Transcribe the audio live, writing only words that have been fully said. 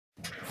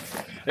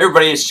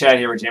Everybody, it's Chad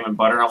here with Jam and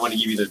Butter. I want to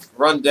give you the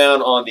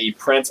rundown on the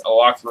Prince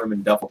locker room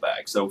and duffel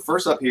bag. So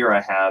first up here, I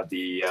have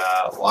the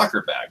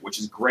locker bag, which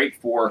is great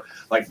for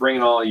like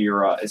bringing all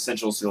your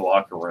essentials to the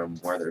locker room,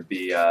 whether it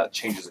be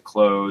changes of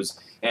clothes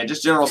and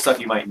just general stuff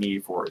you might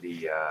need for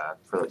the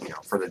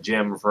for the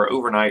gym for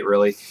overnight.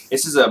 Really,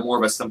 this is a more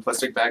of a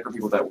simplistic bag for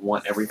people that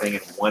want everything in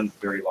one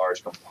very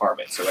large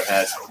compartment. So it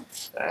has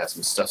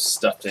some stuff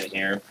stuffed in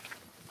here.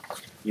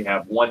 You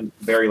have one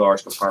very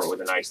large compartment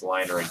with a nice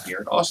liner in here.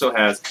 It also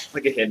has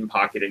like a hidden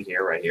pocket in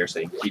here, right here, so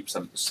you can keep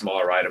some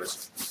smaller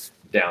items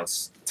down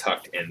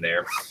tucked in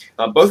there.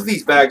 Both of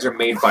these bags are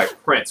made by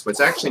Prince, which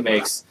actually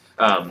makes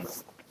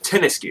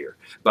tennis gear.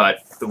 But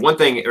the one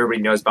thing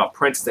everybody knows about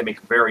Prince is they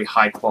make very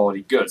high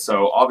quality goods.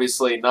 So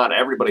obviously not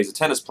everybody's a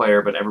tennis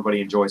player, but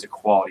everybody enjoys a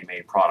quality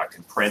made product.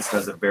 And Prince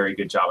does a very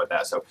good job at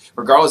that. So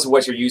regardless of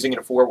what you're using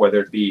it for, whether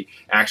it be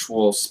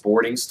actual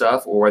sporting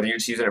stuff or whether you're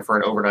just using it for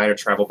an overnight or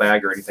travel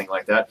bag or anything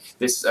like that,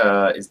 this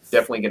is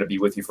definitely going to be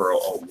with you for a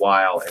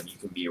while, and you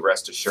can be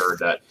rest assured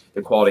that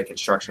the quality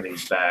construction of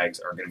these bags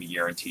are going to be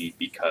guaranteed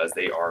because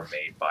they are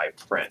made by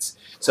Prince.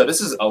 So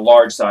this is a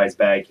large size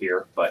bag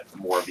here, but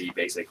more of the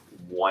basic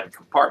one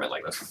compartment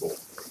like most people,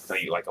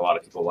 like a lot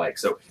of people like.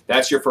 So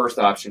that's your first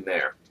option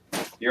there.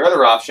 Your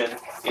other option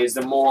is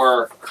the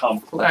more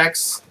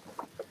complex,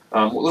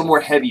 a little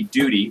more heavy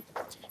duty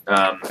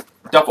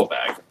duffel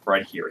bag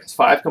right here. It has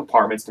 5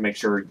 compartments to make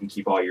sure you can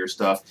keep all your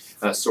stuff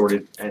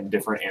sorted in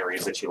different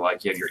areas that you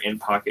like. You have your in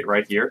pocket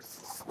right here.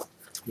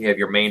 You have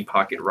your main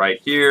pocket right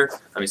here.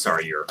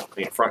 Your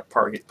main front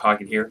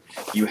pocket here.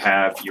 You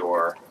have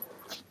your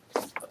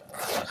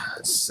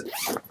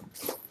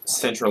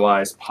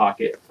centralized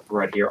pocket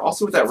right here,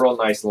 also with that real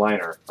nice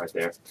liner right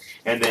there,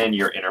 and then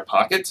your inner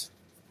pocket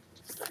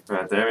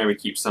right there. Maybe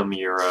keep some of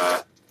your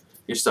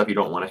stuff you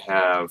don't want to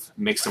have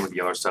mixed in with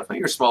the other stuff. Maybe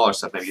your smaller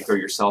stuff. Maybe you throw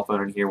your cell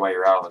phone in here while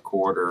you're out on the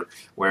court or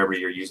wherever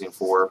you're using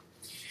for.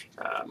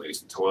 Maybe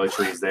some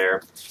toiletries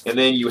there. And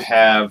then you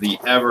have the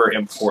ever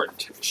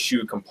important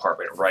shoe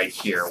compartment right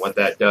here. What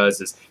that does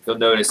is, you'll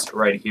notice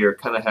right here,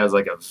 kind of has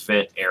like a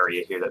vent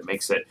area here that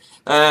makes it,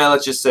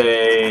 let's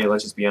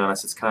just be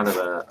honest, it's kind of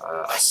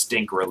a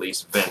stink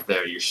release vent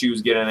there. Your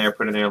shoes get in there,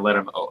 put in there, let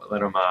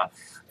them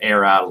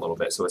air out a little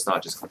bit, so it's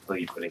not just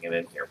completely putting it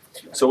in here.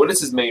 So what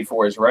this is made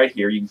for is right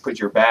here, you can put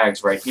your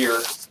bags right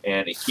here,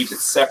 and it keeps it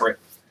separate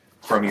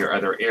from your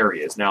other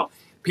areas. Now,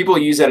 people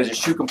use that as a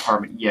shoe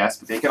compartment, yes,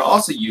 but they can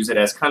also use it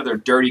as kind of their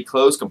dirty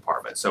clothes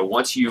compartment. So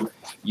once you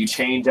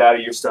change out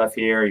of your stuff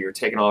here, you're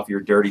taking off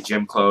your dirty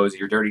gym clothes,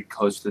 your dirty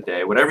clothes for the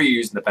day, whatever you're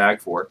using the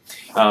bag for,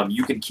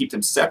 you can keep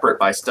them separate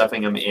by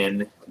stuffing them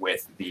in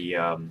with the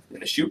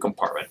shoe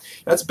compartment.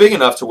 That's big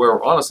enough to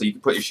where, honestly, you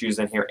can put your shoes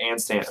in here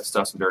and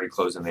stuff some dirty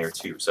clothes in there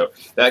too. So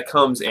that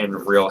comes in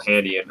real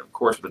handy, and of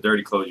course with the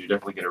dirty clothes, you're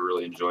definitely going to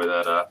really enjoy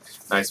that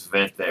nice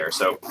vent there.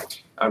 So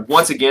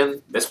once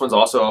again, this one's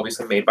also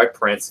obviously made by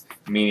Prince,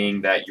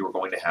 meaning that you're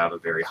going to have a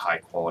very high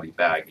quality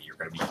bag that you're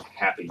going to be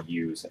happy to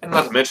use. And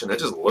not to mention, that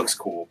just looks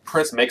cool.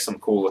 Prince makes some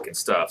cool looking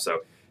stuff, so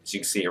as you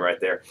can see right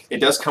there. It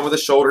does come with a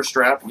shoulder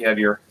strap. You have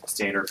your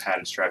standard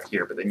padded strap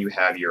here, but then you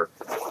have your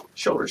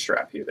shoulder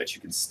strap here that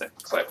you can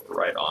clip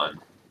right on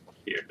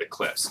here, the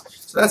clips.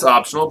 So that's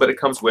optional, but it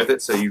comes with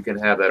it, so you can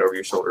have that over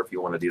your shoulder if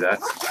you want to do that.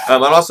 I'd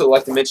also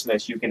like to mention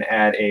that you can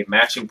add a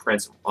matching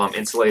Prince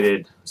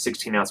insulated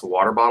 16-ounce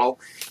water bottle.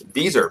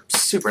 These are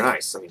super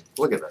nice. I mean,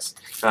 look at this.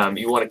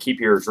 You want to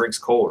keep your drinks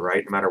cold,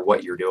 right? No matter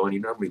what you're doing.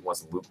 Nobody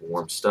wants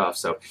lukewarm stuff.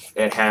 So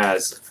it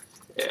has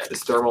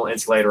this thermal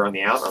insulator on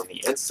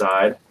the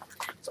inside.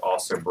 It's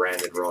also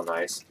branded real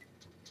nice.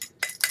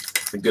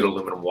 A good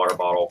aluminum water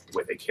bottle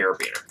with a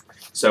carabiner.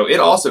 So it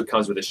also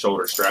comes with a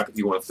shoulder strap if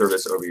you want to throw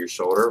this over your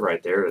shoulder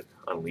right there. It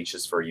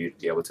unleashes for you to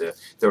be able to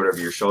throw it over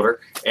your shoulder.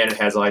 And it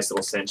has a nice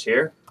little cinch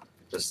here,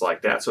 just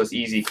like that. So it's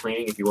easy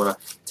cleaning if you want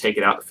to take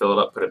it out and fill it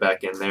up, put it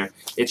back in there.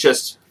 It's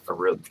just a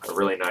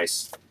really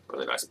nice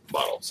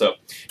bottle. So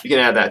you can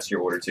add that to your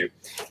order too.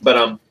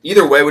 But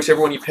either way, whichever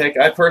one you pick,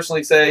 I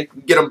personally say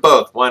get them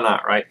both. Why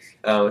not, right?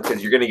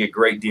 Because you're going to get a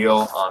great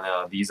deal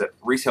on these that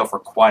retail for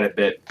quite a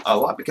bit. A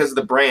lot because of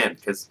the brand,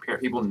 because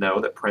people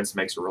know that Prince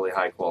makes a really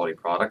high quality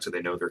product, so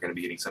they know they're going to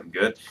be getting something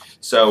good.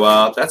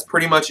 So that's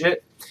pretty much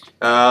it.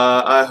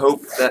 I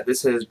hope that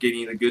this has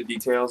given you the good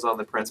details on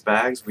the Prince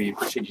bags. We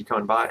appreciate you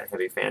coming by and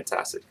have a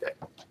fantastic day.